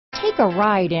Take a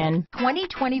ride in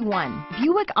 2021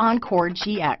 Buick Encore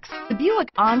GX. The Buick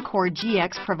Encore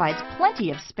GX provides plenty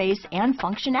of space and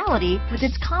functionality with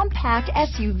its compact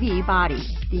SUV body.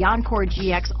 The Encore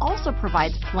GX also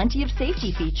provides plenty of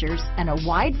safety features and a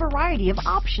wide variety of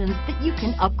options that you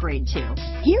can upgrade to.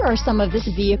 Here are some of this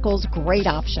vehicle's great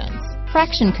options: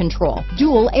 traction control,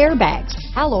 dual airbags,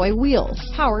 alloy wheels,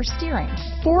 power steering,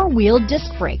 four-wheel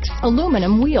disc brakes,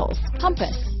 aluminum wheels,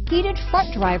 compass, heated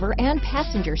front driver and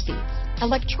passenger seats,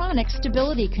 electronic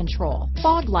stability control,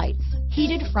 fog lights,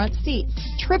 heated front seats,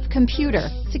 trip computer,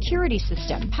 security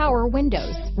system, power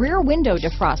windows, rear window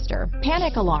defroster,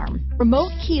 panic alarm,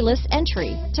 remote keyless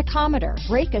entry, tachometer,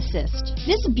 brake assist.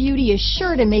 This beauty is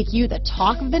sure to make you the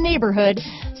talk of the neighborhood,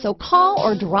 so call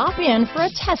or drop in for a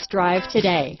test drive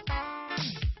today.